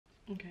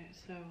Okay,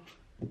 so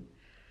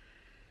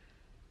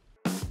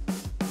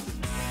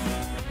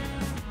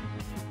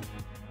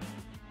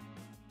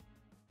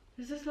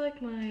this is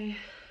like my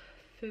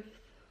 5th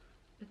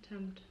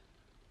attempt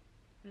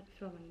at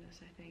filming this,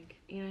 I think.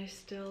 And I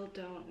still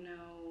don't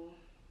know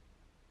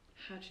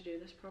how to do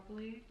this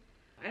properly.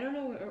 I don't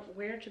know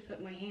where to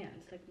put my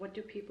hands. Like, what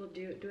do people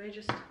do? Do I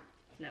just...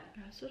 No.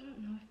 I also don't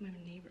know if my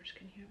neighbors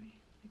can hear me.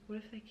 Like, what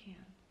if they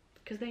can?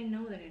 Because they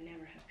know that I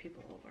never have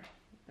people over.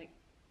 Like,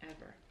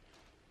 ever.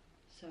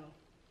 So,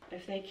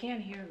 if they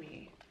can't hear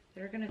me,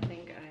 they're gonna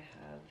think I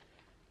have,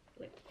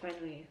 like,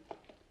 finally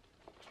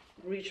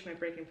reached my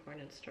breaking point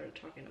and started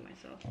talking to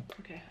myself.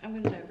 Okay,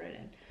 I'm gonna dive right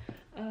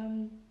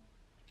in.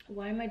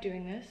 Why am I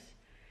doing this?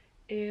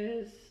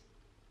 Is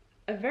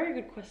a very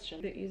good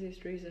question. The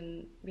easiest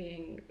reason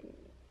being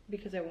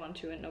because I want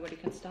to and nobody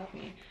can stop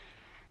me.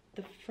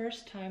 The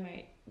first time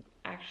I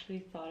actually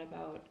thought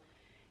about,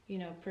 you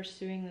know,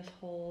 pursuing this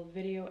whole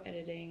video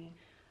editing,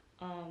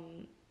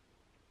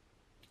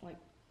 like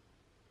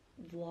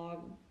vlog,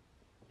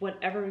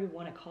 whatever we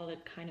want to call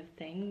it kind of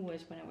thing,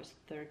 was when I was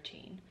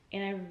 13.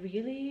 And I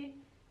really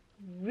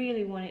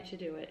wanted to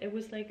do it. It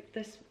was like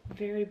this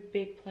very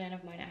big plan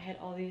of mine. I had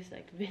all these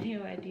like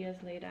video ideas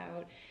laid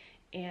out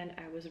and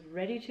I was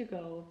ready to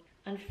go.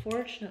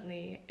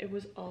 Unfortunately, it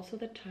was also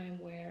the time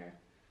where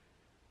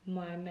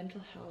my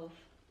mental health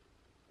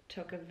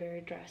took a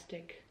very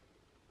drastic,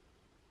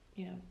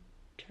 you know,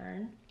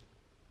 turn,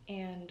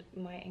 and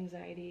my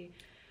anxiety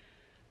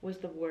was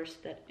the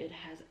worst that it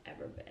has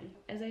ever been.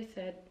 As I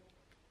said,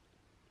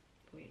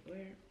 wait,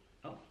 where?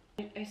 Oh,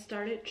 I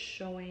started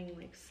showing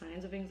like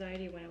signs of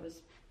anxiety when I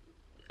was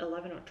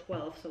 11 or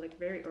 12, so like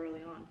very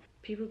early on.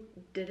 People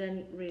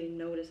didn't really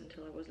notice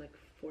until I was like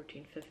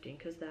 14, 15,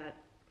 because that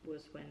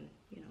was when,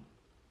 you know,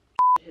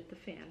 hit the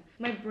fan.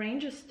 My brain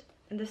just,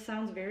 and this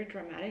sounds very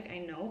dramatic, I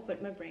know,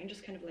 but my brain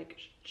just kind of like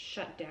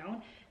shut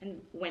down and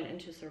went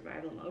into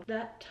survival mode.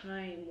 That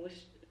time was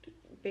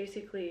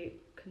basically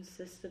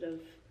consisted of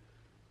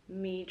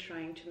me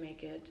trying to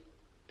make it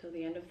till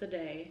the end of the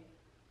day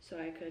so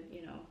I could,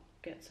 you know,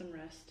 get some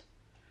rest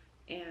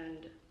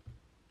and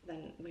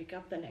then wake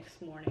up the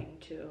next morning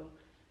to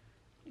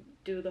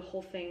do the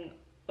whole thing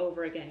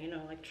over again, you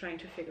know, like trying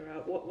to figure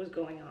out what was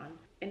going on.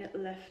 And it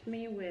left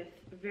me with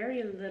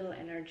very little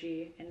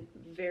energy and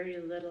very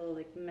little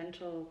like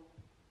mental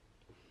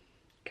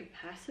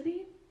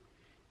capacity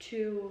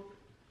to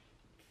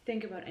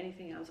think about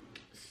anything else.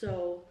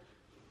 So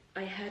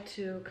I had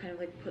to kind of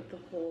like put the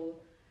whole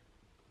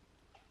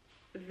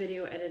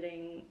video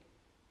editing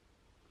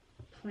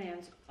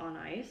plans on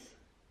ice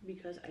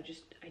because I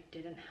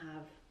didn't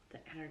have the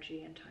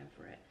energy and time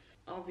for it.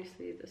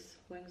 Obviously this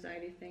whole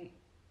anxiety thing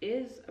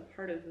is a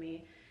part of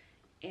me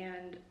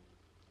and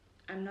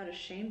I'm not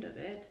ashamed of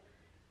it.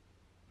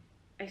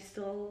 I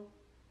still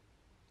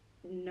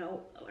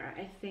know, or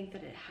I think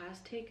that it has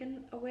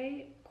taken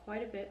away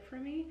quite a bit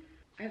from me.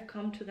 I've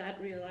come to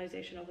that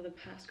realization over the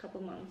past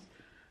couple months,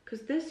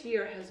 because this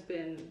year has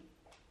been,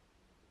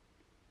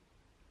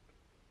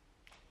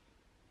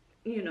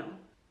 you know,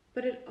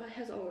 but it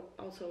has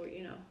also,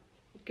 you know,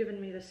 given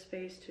me the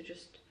space to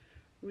just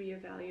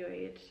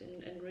reevaluate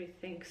and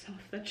rethink some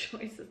of the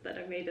choices that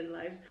I made in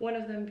life. One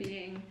of them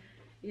being,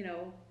 you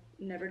know,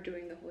 never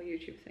doing the whole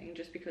YouTube thing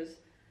just because,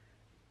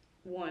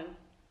 one,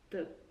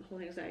 the whole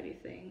anxiety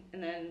thing,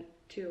 and then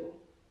two,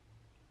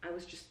 I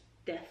was just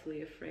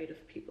deathly afraid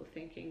of people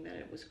thinking that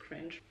it was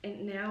cringe.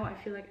 And now I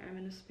feel like I'm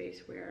in a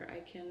space where I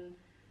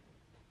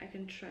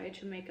can try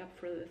to make up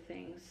for the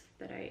things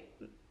that I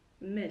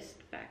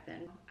missed back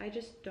then. I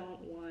just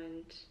don't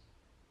want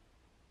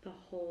the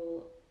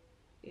whole,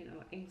 you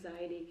know,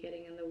 anxiety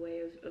getting in the way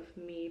of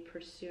me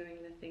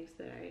pursuing the things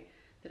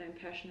that I'm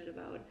passionate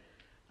about,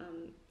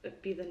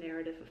 be the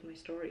narrative of my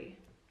story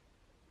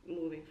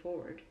moving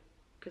forward,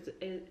 because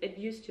it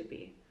used to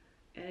be,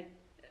 and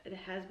it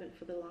has been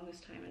for the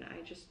longest time, and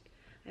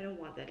I don't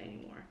want that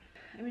anymore.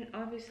 I mean,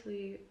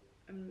 obviously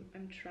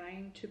I'm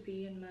trying to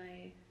be in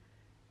my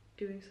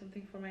doing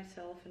something for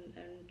myself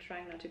and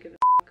trying not to give a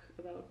fuck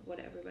about what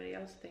everybody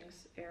else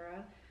thinks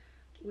era,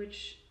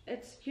 which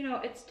it's, you know,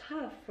 it's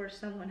tough for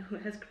someone who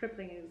has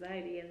crippling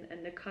anxiety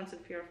and the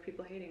constant fear of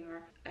people hating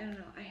her. I don't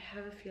know, I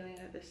have a feeling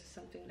that this is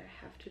something that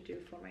I have to do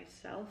for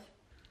myself.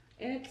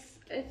 And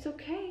it's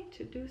okay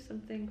to do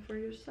something for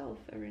yourself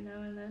every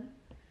now and then.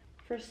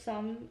 For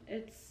some,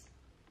 it's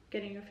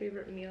getting your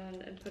favorite meal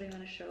and putting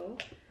on a show.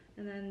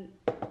 And then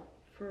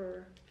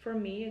for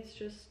me, it's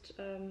just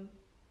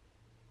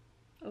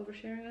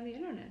oversharing on the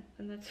internet,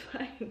 and that's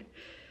fine.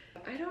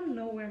 I don't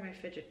know where my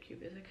fidget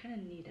cube is. I kind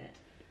of need it.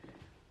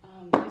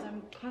 Because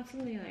I'm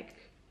constantly like,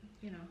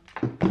 you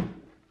know,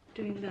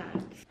 doing that.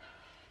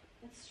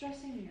 It's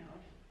stressing me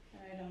out.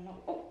 I don't know.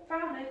 Oh,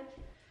 found it.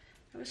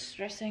 I was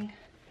stressing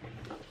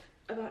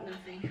about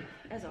nothing,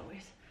 as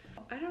always.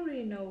 I don't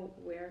really know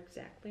where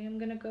exactly I'm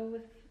gonna go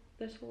with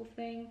this whole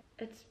thing.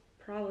 It's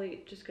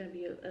probably just gonna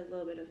be a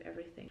little bit of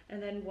everything.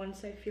 And then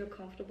once I feel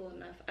comfortable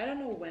enough, I don't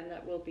know when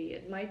that will be.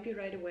 It might be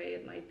right away,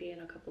 it might be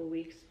in a couple of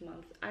weeks,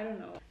 months, I don't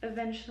know.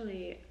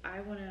 Eventually,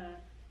 I wanna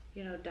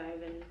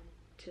dive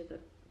into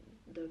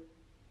the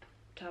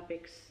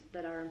topics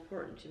that are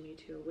important to me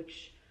too,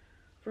 which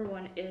for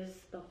one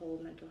is the whole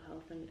mental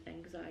health and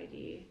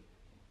anxiety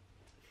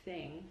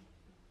thing.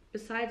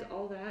 Besides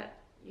all that,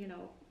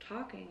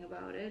 talking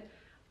about it,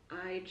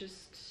 I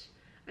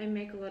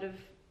make a lot of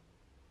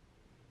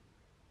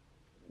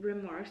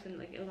remarks and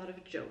like a lot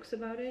of jokes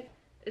about it.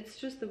 It's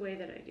just the way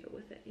that I deal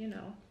with it,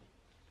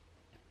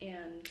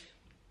 and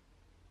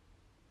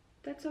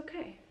that's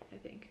okay, I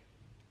think.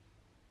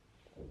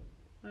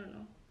 I don't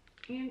know.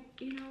 And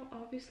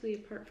obviously,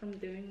 apart from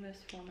doing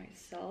this for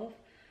myself,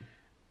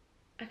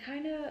 I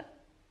kind of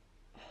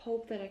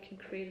hope that I can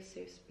create a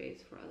safe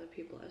space for other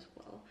people as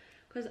well,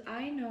 because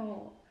I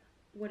know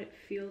what it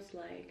feels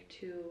like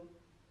to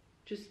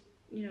just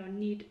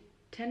need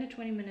 10 to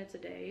 20 minutes a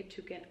day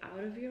to get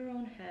out of your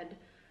own head,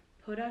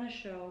 put on a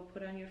show,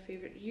 put on your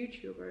favorite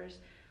YouTubers,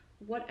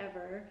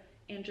 whatever,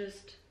 and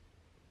just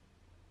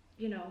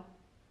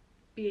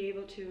be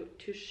able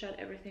to shut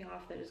everything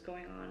off that is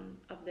going on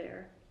up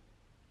there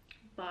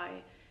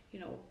by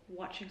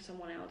watching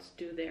someone else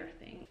do their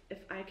thing. If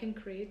I can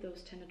create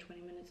those 10 to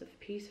 20 minutes of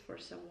peace for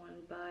someone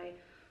by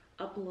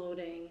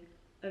uploading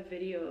a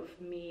video of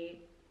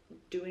me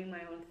doing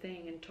my own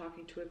thing and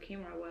talking to a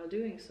camera while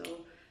doing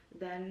so,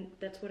 then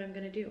that's what I'm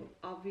gonna do.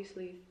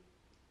 Obviously,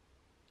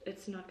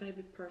 it's not gonna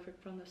be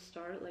perfect from the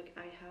start. Like,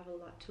 I have a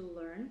lot to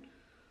learn,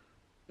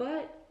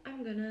 but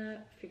I'm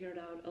gonna figure it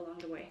out along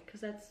the way,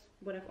 because that's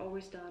what I've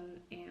always done.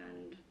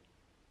 And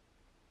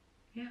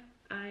yeah,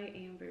 I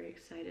am very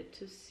excited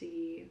to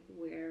see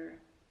where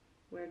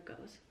it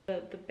goes.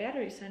 The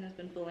battery sign has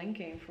been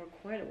blinking for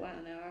quite a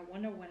while now. I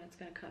wonder when it's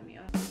gonna cut me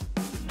off.